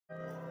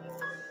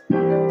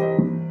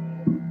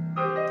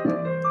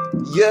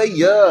Yeah,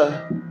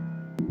 yeah.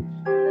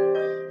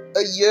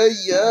 Yeah,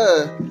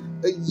 yeah.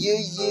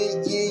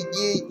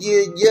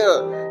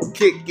 Yeah.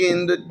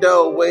 Kicking the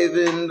door,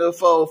 waving the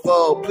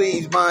fofo.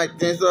 Please, my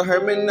dance don't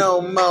hurt me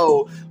no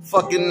more.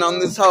 Fucking on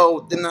this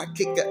hoe, then I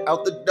kick her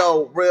out the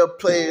door. Real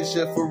player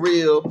shit for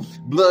real.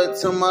 Blood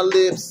to my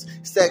lips,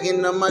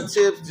 stacking on my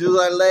chips just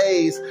like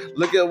Lay's.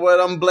 Look at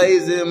what I'm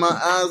blazing. My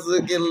eyes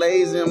looking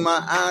lazy.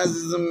 My eyes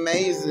is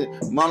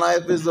amazing. My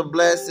life is a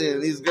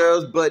blessing. These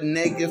girls butt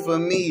naked for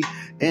me.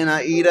 And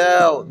I eat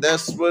out.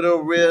 That's what a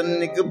real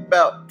nigga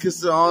about.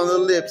 Kiss her on the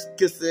lips,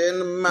 kiss her in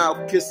the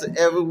mouth, kiss her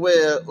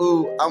everywhere.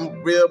 Ooh, I'm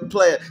a real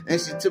player.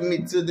 And she took me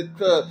to the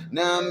club.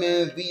 Now I'm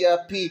in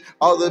VIP.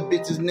 All the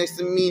bitches next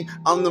to me.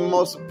 I'm the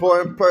most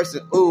important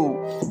person. Ooh,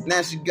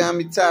 now she got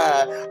me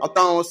tired. I'm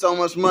throwing so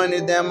much money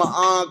that my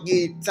arm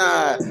get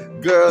tired.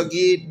 Girl,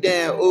 get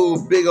down. Ooh,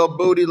 big old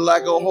booty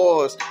like a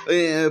horse.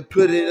 And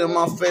put it in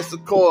my face,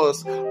 of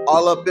course.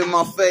 All up in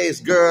my face.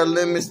 Girl,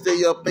 let me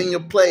stay up in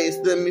your place.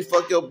 Let me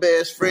fuck your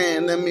best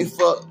friend, let me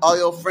fuck all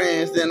your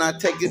friends. Then I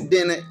take a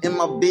dinner in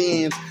my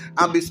Benz.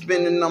 I be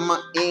spending on my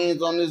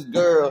ends on this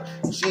girl.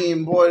 She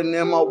important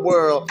in my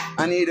world.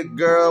 I need a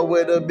girl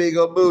with a big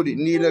old booty.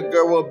 Need a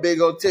girl with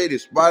big old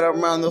titties. Right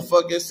around the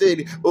fucking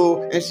city.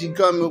 Ooh, and she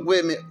coming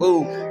with me.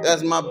 Ooh,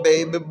 that's my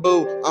baby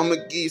boo. I'ma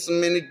give some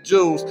many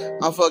jewels.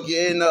 I'm fucking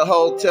in the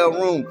hotel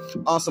room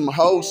on some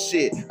whole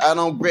shit. I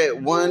don't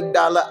regret $1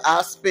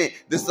 I spent.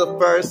 This the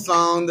first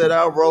song that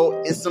I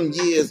wrote in some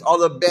years. All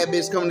the bad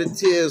bitches come to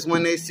tears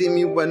when they see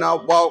me when I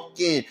walk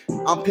in.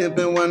 I'm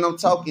pimping when I'm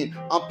talking.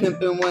 I'm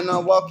pimping when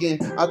I'm walking.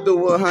 I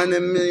threw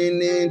 100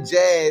 million in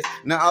jazz.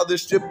 Now all the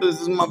strippers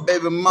is my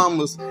baby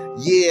mamas.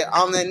 Yeah,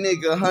 I'm that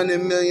nigga,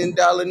 $100 million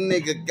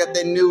nigga. Got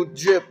that new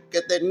drip,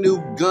 got that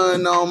new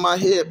gun on my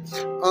hip.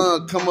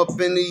 Come up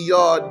in the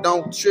yard,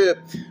 don't trip.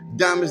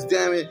 Diamonds,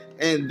 damn it,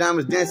 and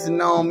diamonds dancing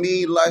on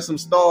me like some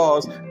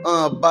stars.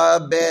 Buy a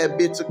bad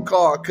bitch a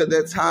car, cause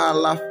that's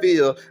how I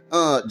feel.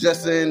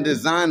 Just in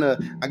designer,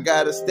 I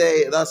gotta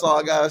stay, that's all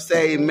I gotta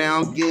say. Man,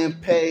 I'm getting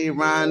paid,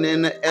 riding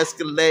in the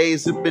Escalade,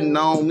 sipping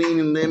on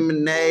lean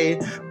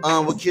lemonade.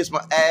 We kiss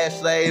my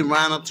Ashley,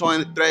 riding on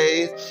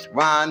 23s,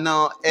 riding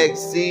on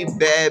XC,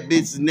 bad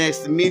bitches next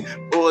to me.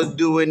 Boys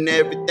doing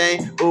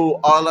everything. Ooh,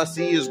 all I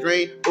see is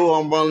green. Ooh,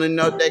 I'm rolling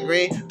up that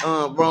green.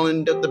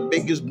 Rolling up the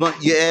biggest blunt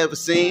you ever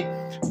seen.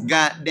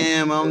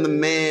 Goddamn, I'm the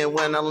man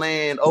when I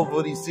land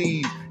over these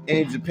seas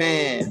in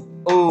Japan.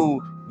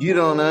 Ooh, you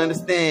don't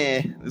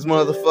understand this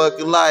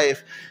motherfucking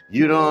life.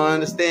 You don't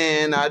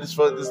understand. I just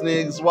fucked this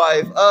nigga's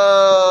wife.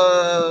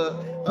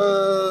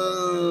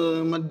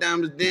 My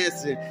diamonds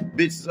dancing.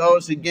 Bitches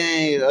ocean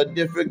gang. A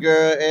different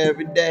girl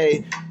every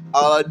day.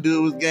 All I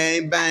do is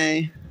gang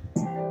bang.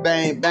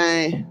 Bang,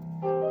 bang.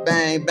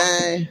 Bang,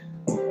 bang.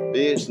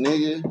 Bitch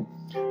nigga.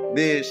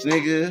 Bitch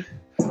nigga.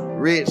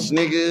 Rich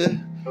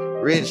nigga.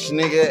 Rich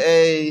nigga,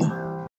 ayy.